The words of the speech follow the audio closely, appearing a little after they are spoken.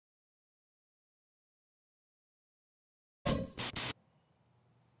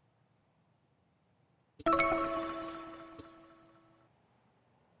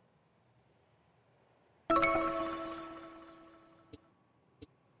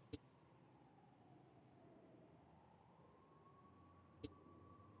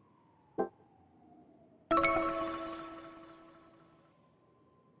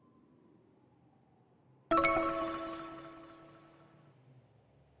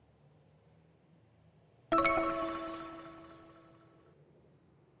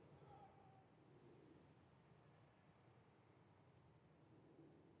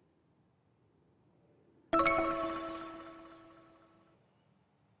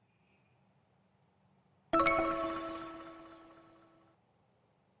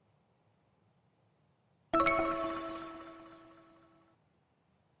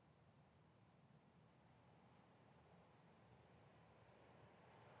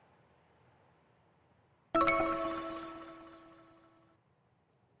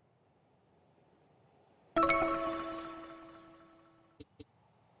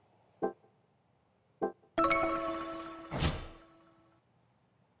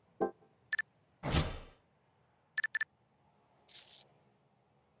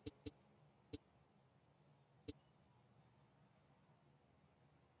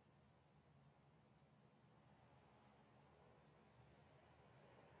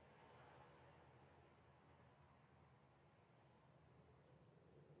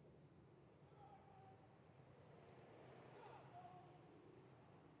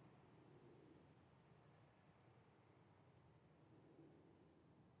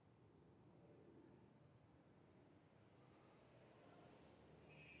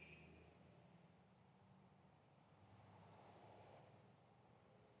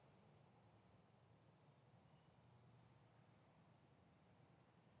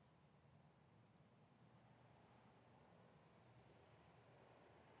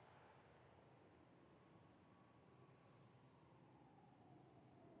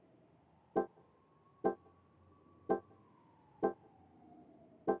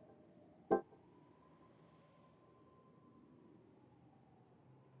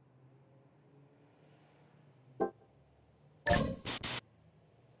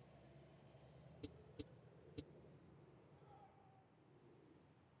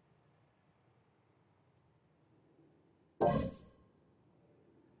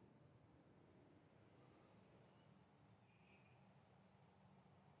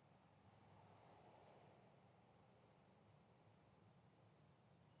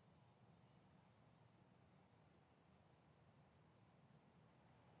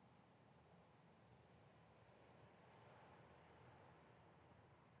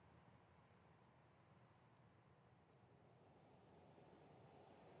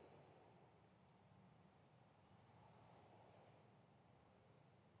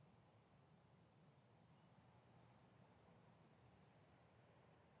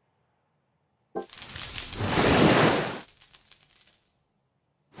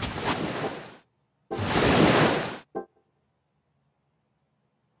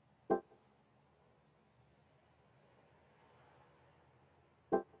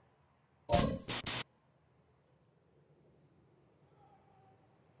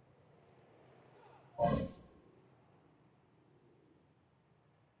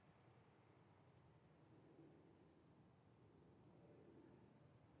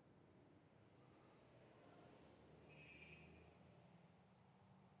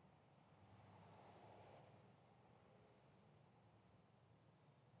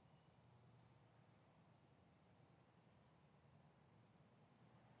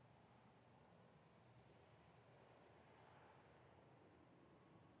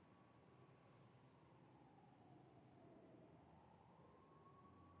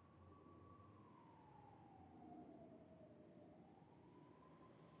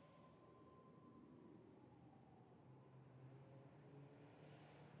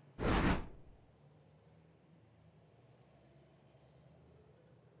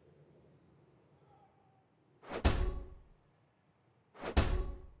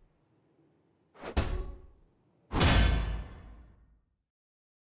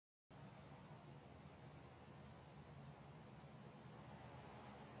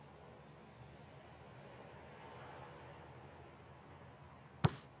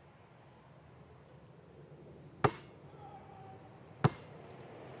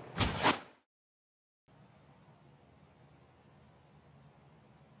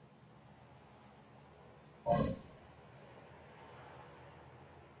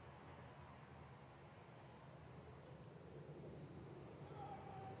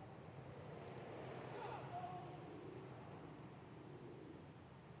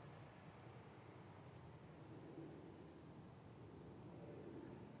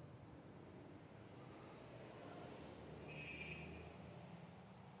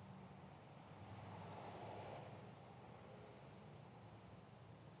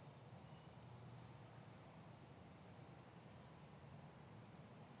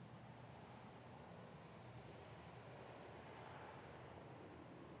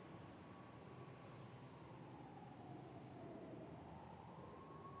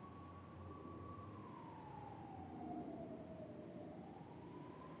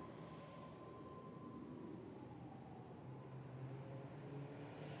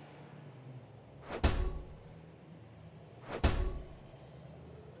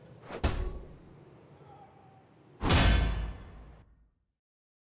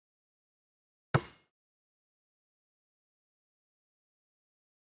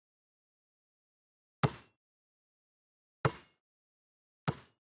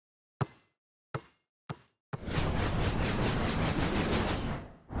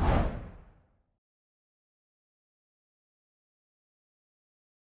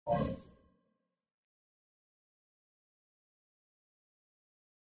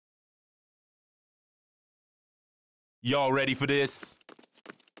Y'all ready for this?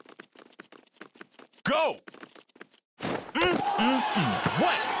 Go!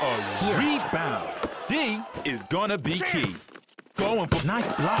 What a rebound. D is gonna be key. Going for nice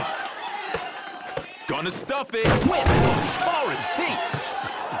block. Gonna stuff it with authority.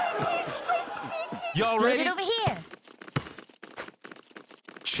 Y'all ready? Flip it over here.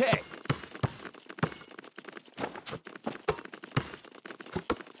 Check.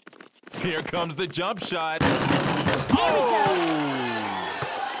 Here comes the jump shot. Oh!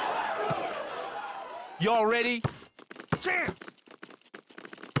 Y'all ready? Chance!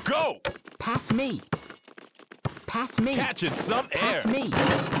 Go! Pass me. Pass me. Catching some air. Pass me.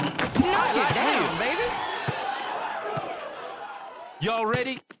 Knock it down, baby. Y'all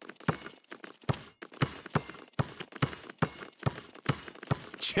ready?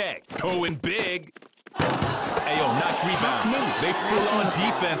 Check. Going big. Ayo, nice rebound. Pass me. They full on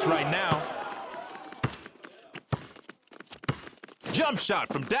defense right now. Jump shot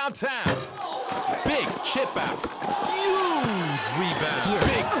from downtown. Big chip out. Huge rebound. Here.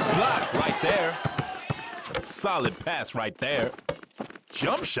 Big block right there. Solid pass right there.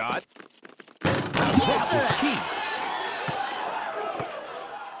 Jump shot. Now that was key.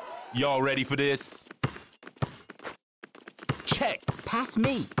 Y'all ready for this? Check. Pass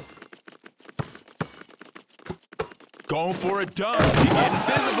me. Going for a dunk. You're getting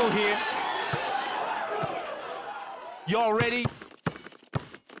physical here. Y'all ready?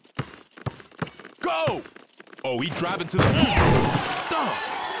 Go! Oh, he driving to the stumped.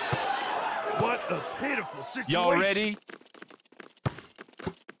 What a pitiful situation. Y'all ready?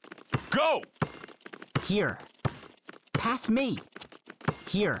 Go! Here. Pass me.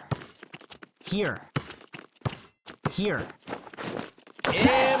 Here. Here. Here.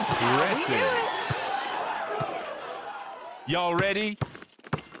 Impressive. Y'all ready?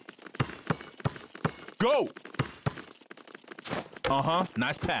 Go! Uh-huh.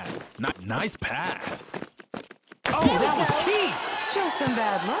 Nice pass. Nice pass. Oh, that was key. Just some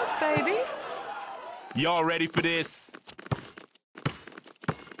bad luck, baby. Y'all ready for this?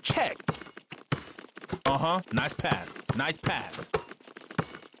 Check. Uh-huh. Nice pass. Nice pass.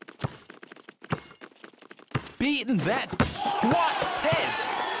 Beating that SWAT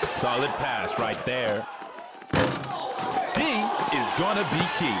Ted. Solid pass right there. D is gonna be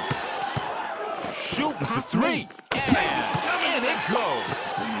key. Shooting for three. And in it goes.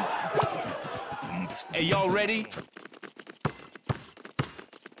 Hey, y'all ready?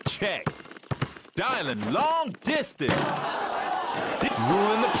 Check. Dialing long distance.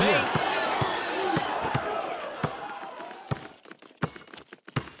 Ruling the paint.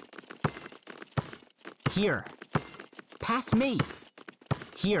 Here. Pass me.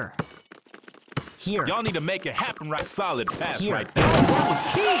 Here. Here. Y'all need to make it happen right. Solid pass Here. right there. That was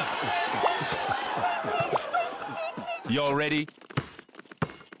key. Y'all ready?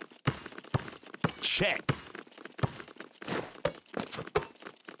 Check.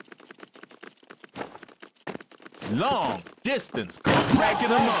 Long distance. Cracking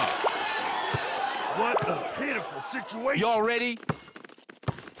them up. What a pitiful situation. Y'all ready?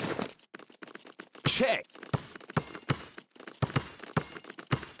 Check.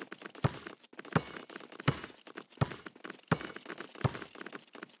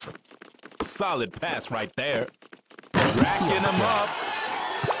 Solid pass right there. Racking them up.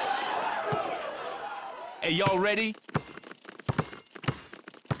 Hey, y'all ready?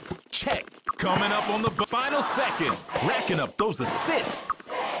 Check. Coming up on the final second. Racking up those assists.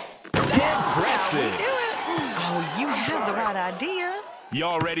 Impressive. Oh, you had the right idea.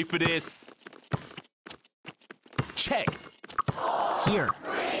 Y'all ready for this? Check. Here.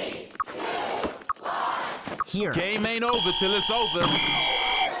 Here. Game ain't over till it's over.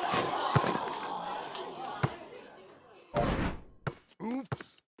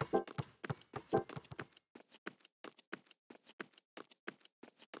 Oops.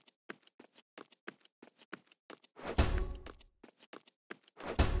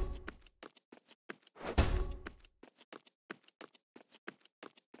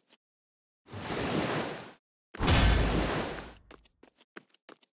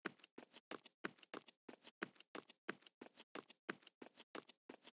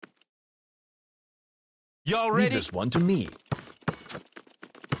 Y'all Leave ready? this one to me.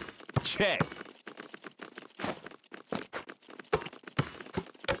 Check.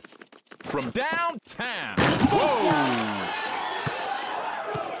 From downtown. Whoa!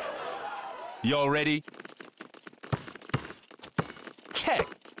 Y'all ready? Check.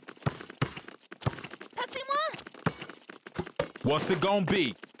 Passez-moi! What's it gonna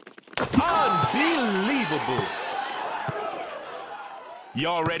be? Unbelievable!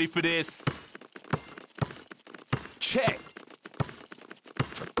 Y'all ready for this? Check.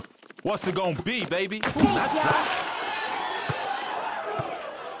 What's it gonna be, baby? Ooh, nice drop.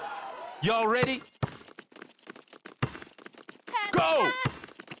 Y'all ready? Pass, Go! pass.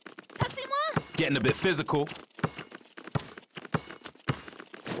 Passez-moi! Getting a bit physical.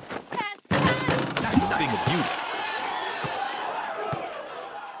 Pass, pass. That's a thing of beauty.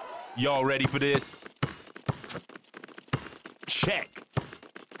 Y'all ready for this? Check.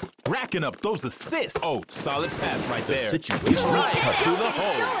 Racking up those assists. Oh, solid pass right The there. situation is Right perfect. to the Don't get it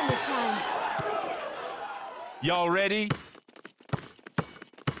hole. stolen this time. Y'all ready?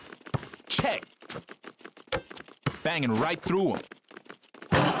 Check. Banging right through him.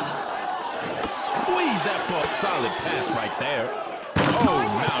 Squeeze that ball. Solid pass right there. Oh,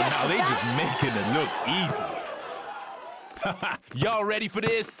 now they just making it look easy. Y'all ready for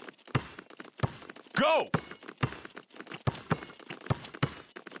this? Go!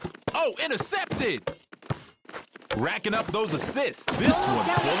 Oh, intercepted! Racking up those assists. This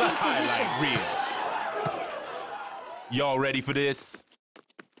one's for the highlight reel. Y'all ready for this?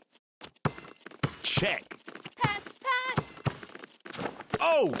 Check. Pass, pass.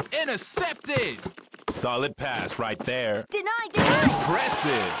 Oh, intercepted! Solid pass right there. Deny, deny.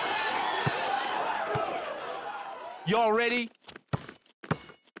 Impressive. Y'all ready?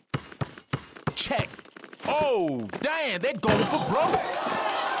 Check. Oh, damn, they're going for broke.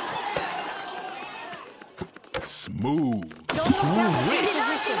 Smooth. Don't look down. Swish.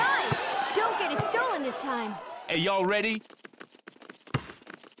 Deny, deny. Don't get it stolen this time. Hey, y'all ready?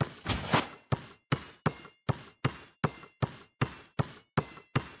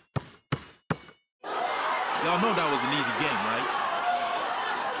 Y'all know that was an easy game, right?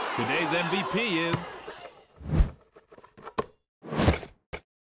 Today's MVP is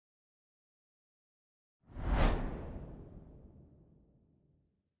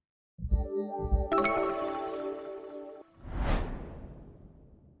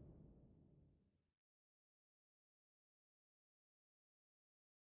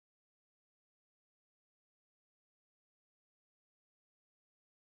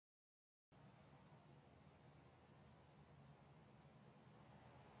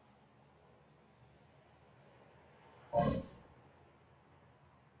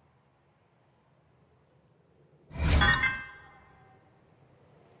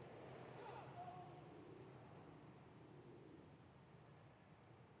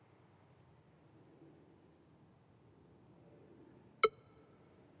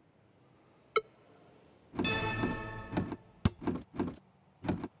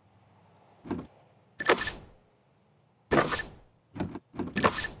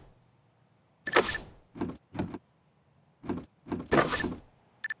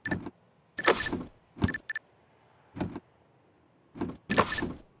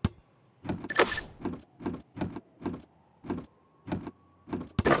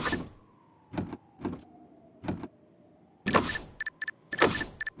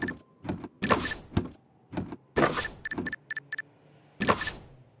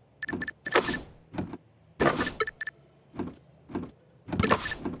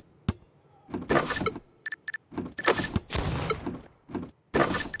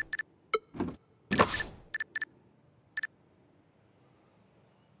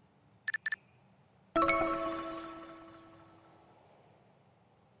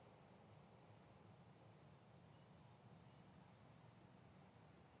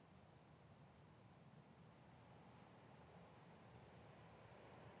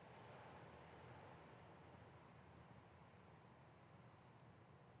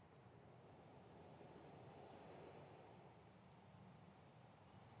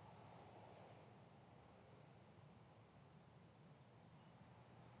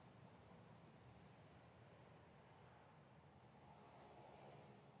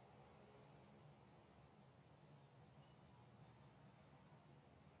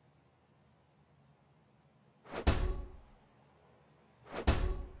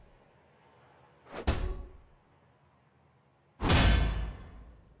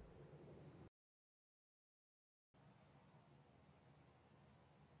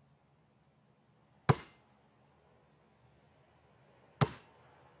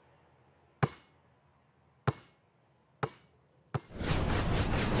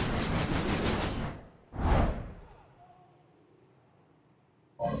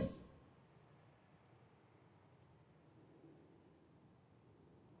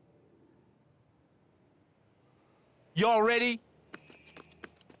Y'all ready?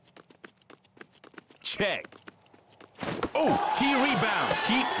 Check. Oh, key rebound.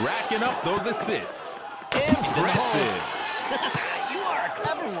 Keep racking up those assists. Impressive. You are a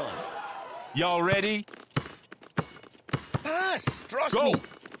clever one. Y'all ready? Pass. Trust Go. me.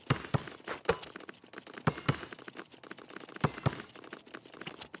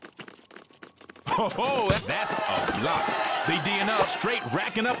 Oh, that's a block. They D'ing up, straight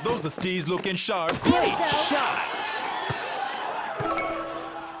racking up those assists, looking sharp. Great shot.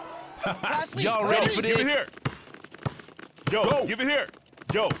 Pass me. Y'all ready Hurry. for this? Give it here. Yo, Go. give it here.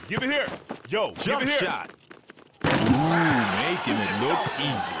 Yo, give it here. Yo, Jump give it here. shot. Ooh, making it look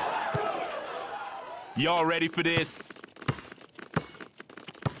easy. Y'all ready for this?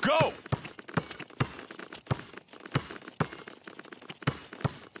 Go!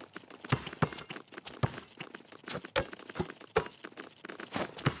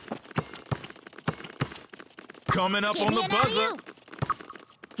 Coming up Give on me the an buzzer. alley-oop.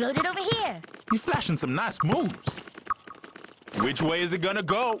 Float it over here. He's flashing some nice moves. Which way is it gonna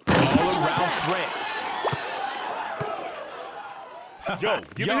go? All around threat. Yo,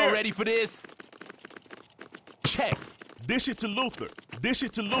 give it Y'all here. ready for this? Check. Dish it to Luther. Dish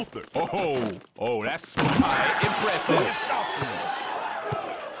it to Luther. Oh, that's smart. Impressive. Stop me.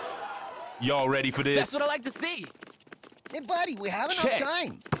 Y'all ready for this? That's what I like to see. Hey, buddy, we have enough Check.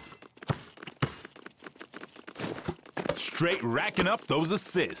 time. Straight racking up those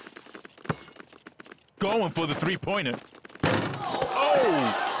assists. Going for the three-pointer.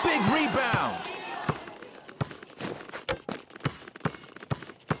 Oh, big rebound.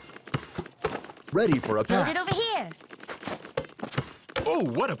 Ready for a Float it pass. over here. Oh,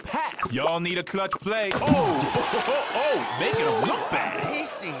 what a pass. Y'all need a clutch play. Oh, making them look bad.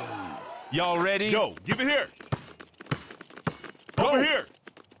 Pacing. Y'all ready? Yo, give it here. Go. Over here.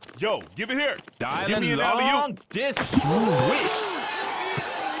 Yo, give it here. Give Dialing me an long alley-oop. distance swish. Too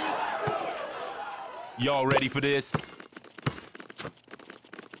easy. Y'all ready for this?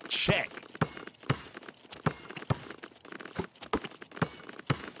 Check.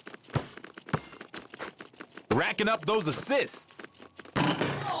 Racking up those assists.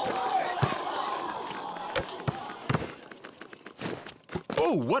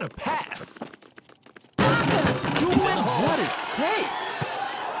 Oh, what a pass. Doing what it takes.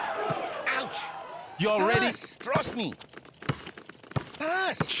 Ouch. Y'all ready? Pass. Trust me.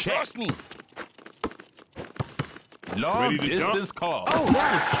 Pass. Check. Trust me. Long Ready to distance jump? call. Oh,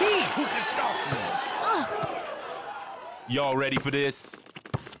 that was key. Who can stop me? Y'all ready for this?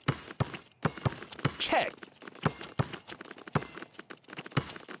 Check.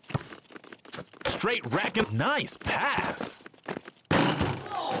 Straight racking. Nice pass.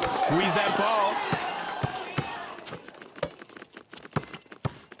 Squeeze that ball.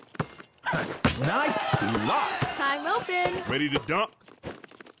 Nice block. Time open. Ready to dunk.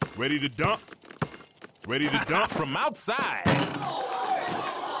 Ready to dunk. Ready to dunk. From outside.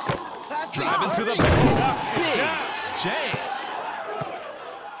 Pass me. Driving to the Hurry. back. Big jam.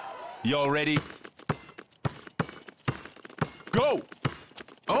 Y'all ready? Go.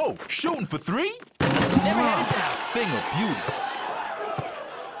 Oh, shooting for three? Never had it down. Thing of beauty.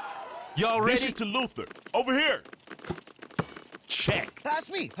 Y'all Dish ready? it to Luther. Over here. Check. Pass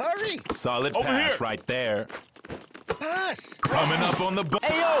me. Hurry. Solid Over pass here. right there. Pass. Coming up on the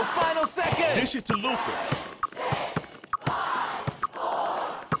Ayo, final second. Dish it to Luther.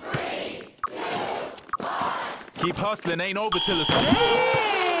 Keep hustling, ain't over till it's done. Okay,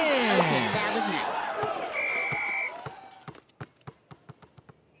 that was nice.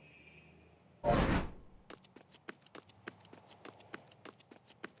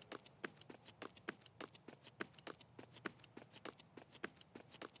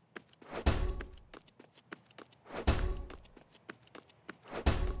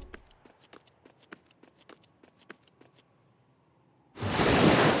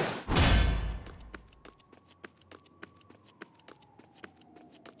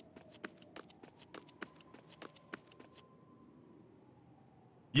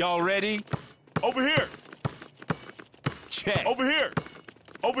 Y'all ready? Over here. Check. Over here.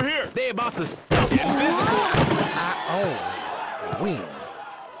 Over here. They about to get physical. I always win.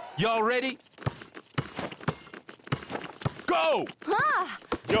 Y'all ready? Go! Ah,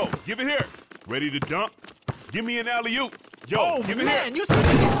 Yo, give it here. Ready to dunk. Give me an alley-oop. Yo, Oh, give it man, here. you see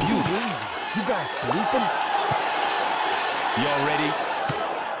this beauty. Easy. You guys sleeping? Y'all ready?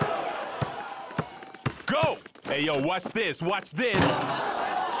 Go! Hey, yo, watch this. Watch this.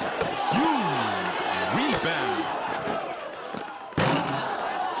 You rebound.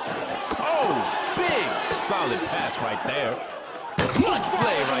 Oh, big solid pass right there. Clutch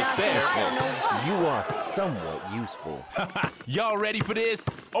play right there. I don't know what. You are somewhat useful. Y'all ready for this?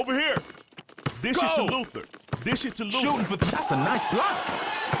 Over here. Dish it to Go. Luther. Dish it to Luther. Shooting for that's a nice block.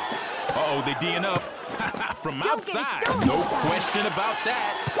 Uh-oh, they D'ing up. From Don't get it outside. stolen. No question about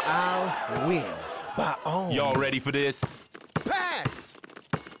that. I'll win by all. Y'all ready for this? Pass.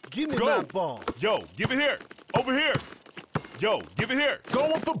 Give me Go. my ball. Yo, give it here. Over here. Yo, give it here.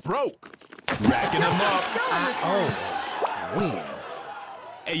 Going for broke. Racking them up. Stolen this time. Always win.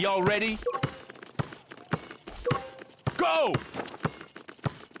 Hey, y'all ready? Go!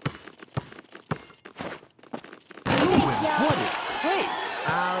 Doing what it takes.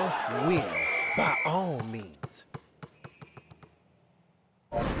 I'll win by all means.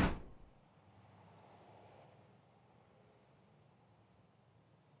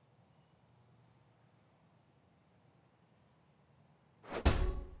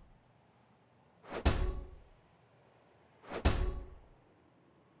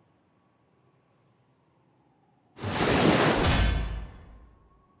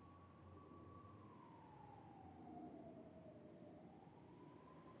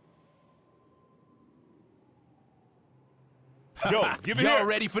 Yo, give it Y'all here.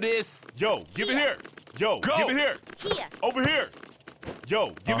 ready for this? Yo, give it here. Yo, Go. give it here. Here. Over here. Yo,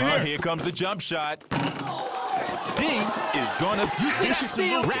 give it Uh-huh, here. here comes the jump shot. D is gonna you see Dish that it to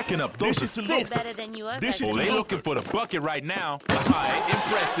steal? Luther. Racking up those Dish it to assists. Better than you ever Dish it Oh, to they Luther. looking for the bucket right now. All right,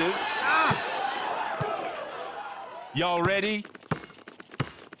 impressive. Y'all ready?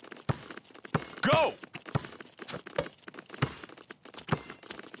 Go!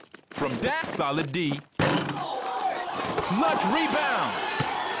 From that solid D. Clutch rebound.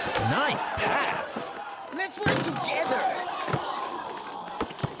 Nice pass. Let's work together.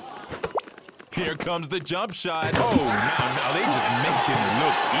 Here comes the jump shot. Oh, now they just making it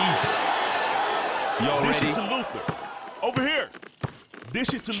look easy. Y'all Dish ready? it to Luther. Over here.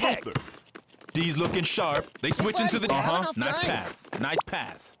 Dish it to Check. Luther. D's looking sharp. They switching to the we have enough Nice time. pass. Nice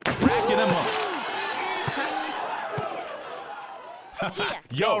pass. Racking them up. Here.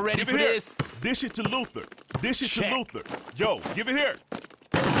 Y'all ready give for it here. this? Dish it to Luther. Dish it Check. to Luther. Yo, give it here.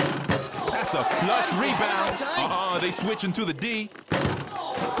 That's a clutch we have rebound. enough time. They switching to the D.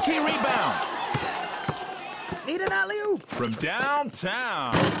 Key rebound. Need an alley-oop. From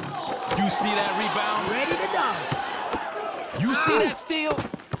downtown. You see that rebound? Ready to dunk. You see that steal?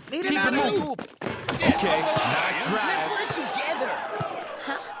 Need Keep an it moving. alley-oop. Okay, nice Let's drive. work together.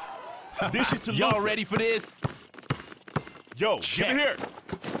 Dish it to Y'all Luther. ready for this? Yo, Check. give it here.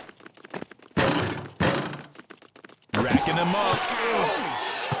 Racking them up. Holy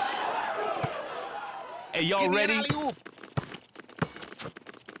sh! Hey, y'all Give me an ready? alley-oop.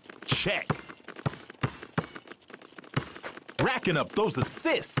 Check. Racking up those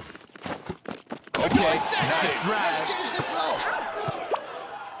assists. Okay, nice Let's drive. change the flow.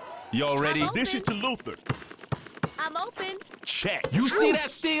 Y'all ready? I'm Dish it to Luther. I'm open. Check. You see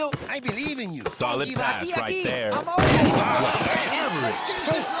that steal? I believe in you. Solid Don't give up. pass right there. I'm open. Whatever Let's it change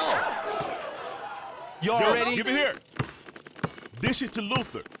the takes. flow. Y'all Yo, ready? give it here. Dish it to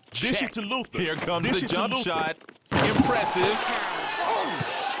Luther. Dish Check. it to Luther. Here comes Dish the it to jump Luther. shot. Impressive. Holy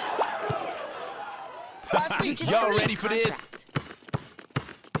sh! Pass me. Y'all Hurry. ready for this?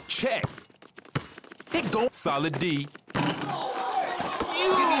 Check. It go solid D. Huge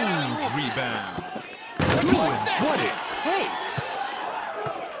rebound. Doing what it takes.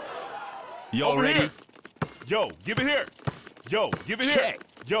 Y'all Over ready? here. Yo, give it here. Yo, give it here. Check.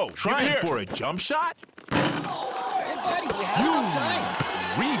 Yo, Trying give it here. for a jump shot? Hey, buddy, we have enough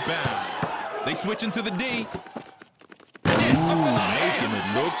time. Rebound. They switching to the D. Making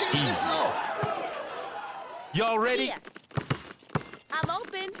it look Let's change the easy. flow. Y'all ready? Here. I'm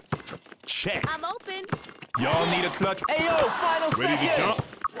open. Check. I'm open. Y'all need a clutch. Hey, yo, final Ready to second. dunk?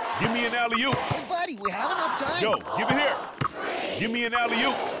 Give me an alley-oop. Hey, buddy, we have enough time. Yo, give it here. Give me an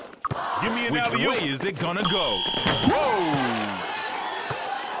alley-oop. Give me an Which alley-oop. way is it gonna go? Whoa!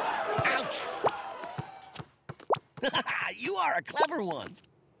 Ouch! You are a clever one.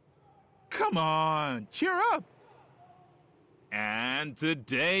 Come on, cheer up. And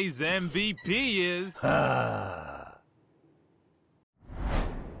today's MVP is...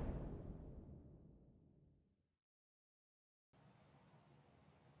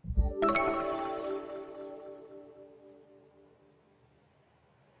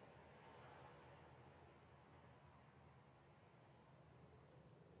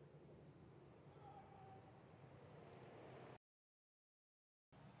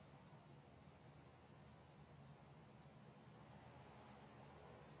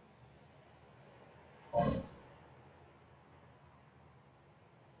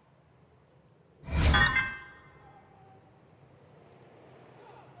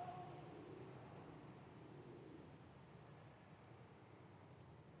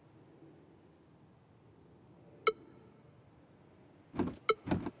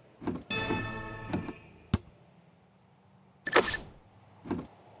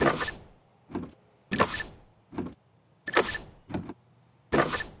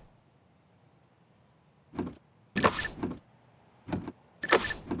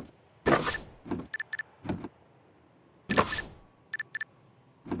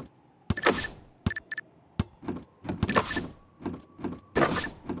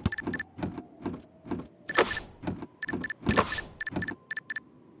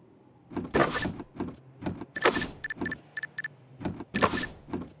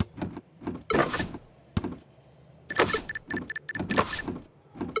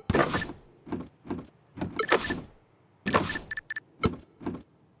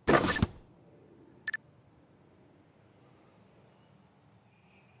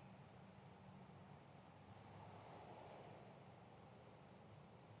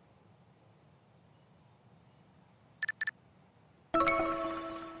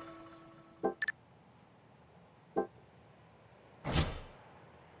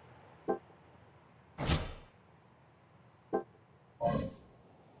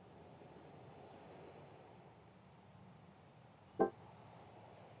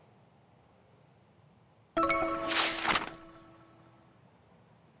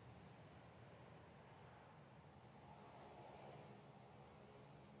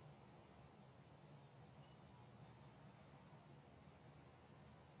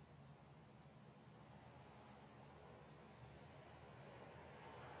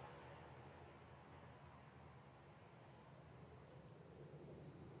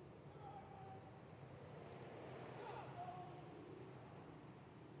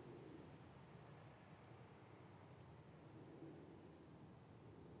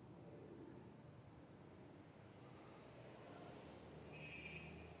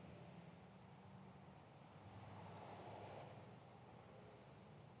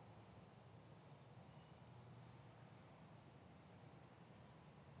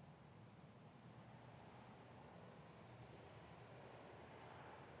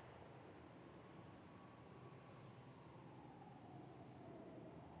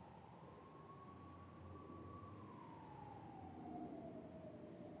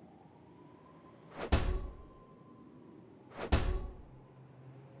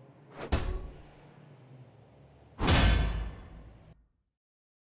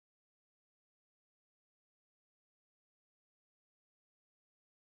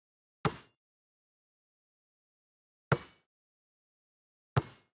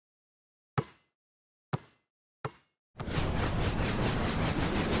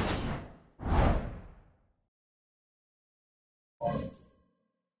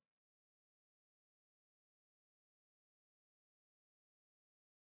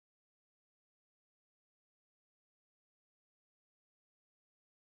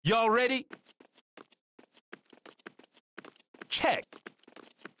 Y'all ready? Check.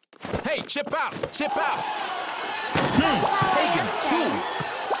 Hey, chip out, chip out. Taking it too.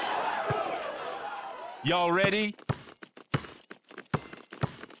 Y'all ready?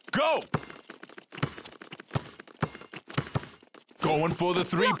 Go. Going for the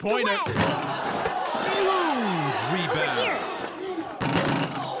three-pointer. Huge rebound. Here.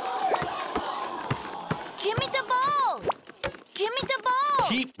 Give me the ball. Give me the ball.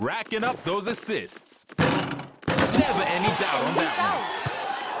 Keep racking up those assists. Never any doubt on that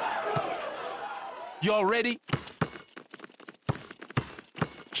one. Y'all ready?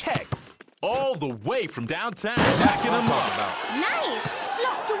 Check. All the way from downtown. Racking them up. Nice.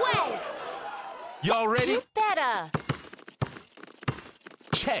 Locked away. Y'all ready? Do better.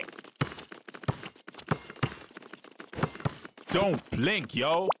 Check. Don't blink,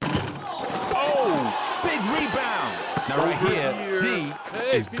 yo. Oh, big rebound. Now right here, D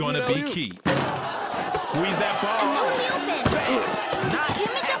is gonna be key. Squeeze that ball. Totally open. Bam. Not Give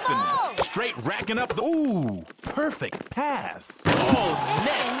me the happening. ball. Straight racking up the. Ooh, perfect pass. Oh,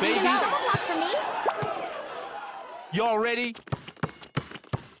 net, baby. Someone block for me. Y'all ready?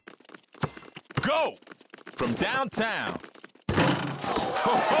 Go! From downtown.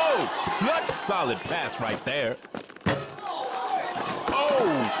 Ho ho! Clutch solid pass right there.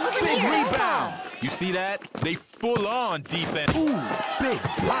 Oh! Big rebound! You see that? They full on defense. Ooh! Big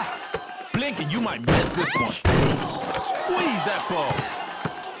block. Blink and you might miss this one. Squeeze that ball.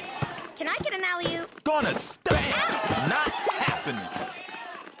 Can I get an alley-oop? Gonna stand. Not happening.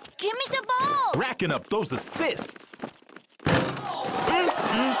 Give me the ball. Racking up those assists.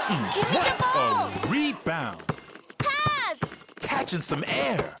 Give me the ball. A rebound. Pass. Catching some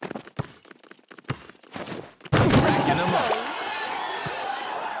air. Racking them up.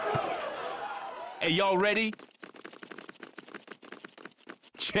 Hey, y'all ready?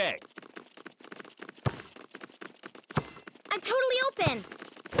 Check. I'm totally open.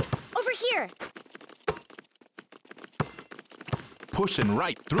 Over here. Pushing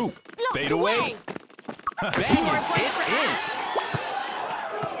right through. Blocked Fade away. Banging it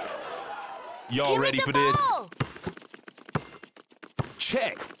in. Y'all ready for this? Ball.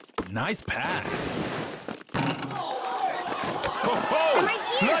 Check. Nice pass. Ho-ho! I'm right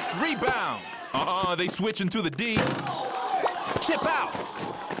here. Clutch rebound. They switching to the D. Chip out.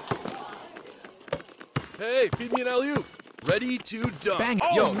 Hey, feed me an alley-oop. Ready to dunk. Bang.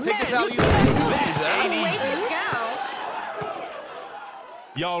 Yo, Oh, take man, this you alley-oop. see that ain't Way easy. to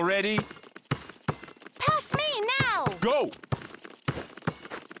go. Y'all ready? Pass me now. Go.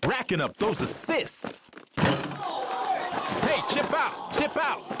 Racking up those assists. Hey, chip out. Chip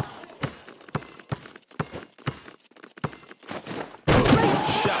out.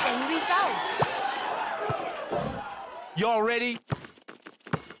 Shot. Same result. Y'all ready?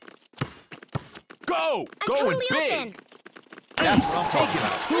 Go. I'm Going totally big. open. That's what I'm talking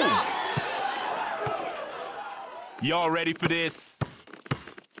Taking about. two. Y'all ready for this?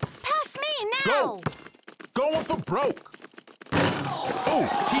 Pass me now. Go. Going for broke. Oh,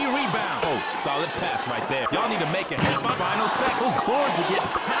 key rebound. Oh, solid pass right there. Y'all need to make it final sec. Those boards are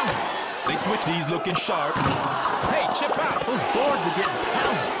getting pounded. They switch these looking sharp. Hey, chip out. Those boards are getting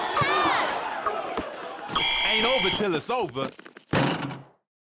pounded. Pass. Ain't over till it's over.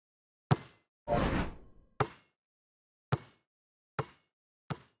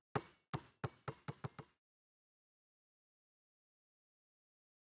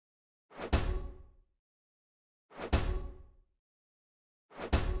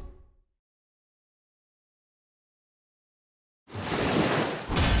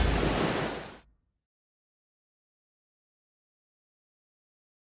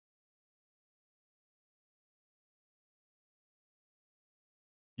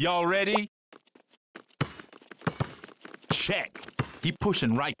 Y'all ready? Check. He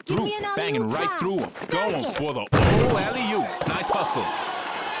pushing right Give through, me an alley-oop banging right pass. through him. Dunk Going it. for the alley-oop. Nice hustle.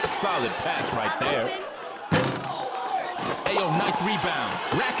 Solid pass right there. Hey, yo, nice rebound.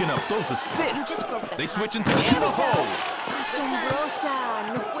 Racking up those You assists. just broke the They tie. switching to the end of the hole.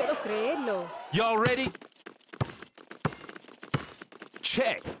 Asombrosa, no puedo creerlo. Y'all ready?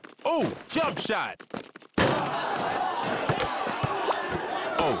 Check. Oh, jump shot.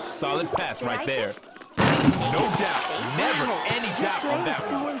 Oh, solid pass Did right I there. just- No doubt. Never Wow, any your doubt play on is that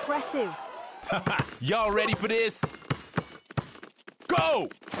so one. impressive. Y'all ready for this? Go!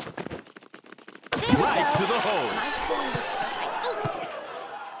 There we Right go. to the hole. My form was perfect. Oh,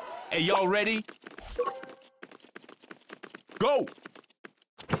 Hey, y'all ready? Go!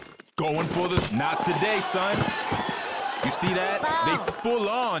 Going for the... Not today, son. You see that? They full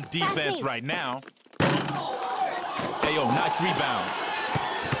on defense me. right now. Hey, yo, nice rebound.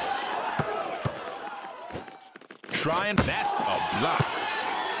 Trying, that's a block.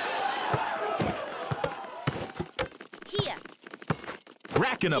 Here.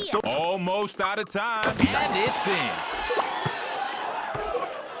 Racking up, almost out of time, and it's in.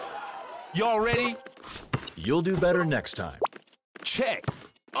 Y'all ready? You'll do better next time. Check.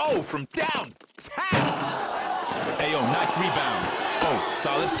 Oh, from downtown. Hey, yo, nice rebound. Oh,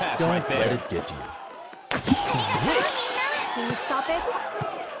 solid pass Don't right let there. it get to you. Can you stop it?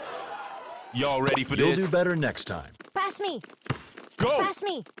 Y'all ready for You'll this? do better next time. Pass me. Go! Pass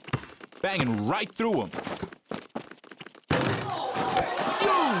me. Banging right through him.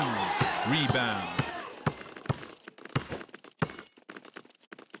 Rebound.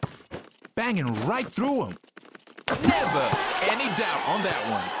 Banging right through him. Never any doubt on that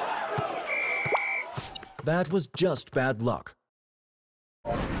one. That was just bad luck.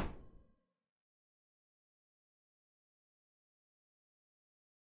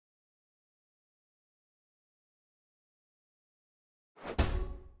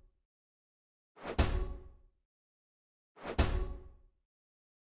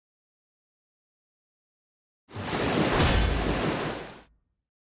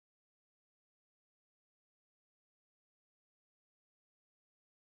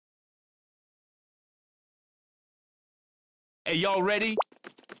 Hey, y'all ready?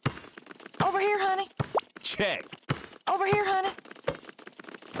 Over here, honey. Check. Over here, honey.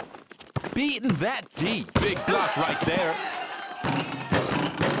 Beating that D. Big block right there.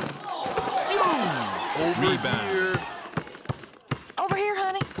 Over Rebound. here. Over here,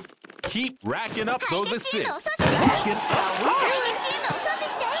 honey. Keep racking up those assists. 相手チームを阻止して Racking up. 相手チームを阻止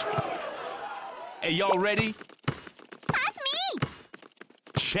して Hey, y'all ready? Pass me.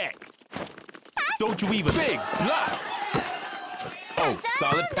 Check. Don't you even... Big block. Oh,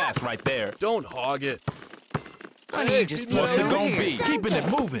 solid pass right there. Don't hog it. Honey, you just keep me What's out it of gonna here. be? Keeping it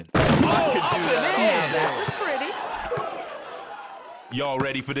moving. Oh, up and in. That was pretty. Y'all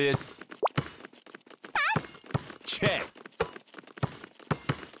ready for this? Check.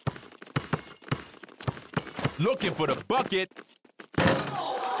 Looking for the bucket.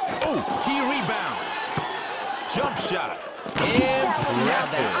 Oh, key rebound. Jump shot.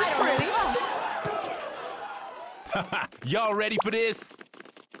 Impressive. Pretty. Y'all ready for this?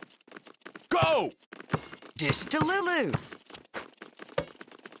 Go! Dish to Lulu.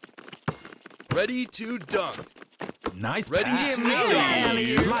 Ready to dunk. Nice Ready pass. to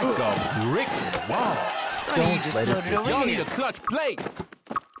alley-oop. Like a brick wall. Honey, you just let it floated get over Y'all here. need a clutch play.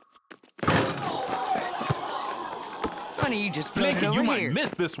 Honey, you just floated Blinky, you over might here.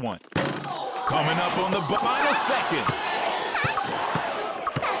 miss this one. Coming up on the final second.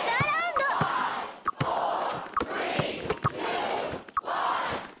 パスアラウン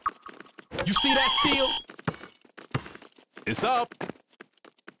ド You see that steal? It's up.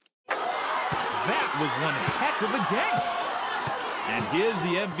 That was one heck of a game. And here's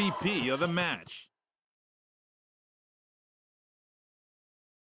the MVP of the match.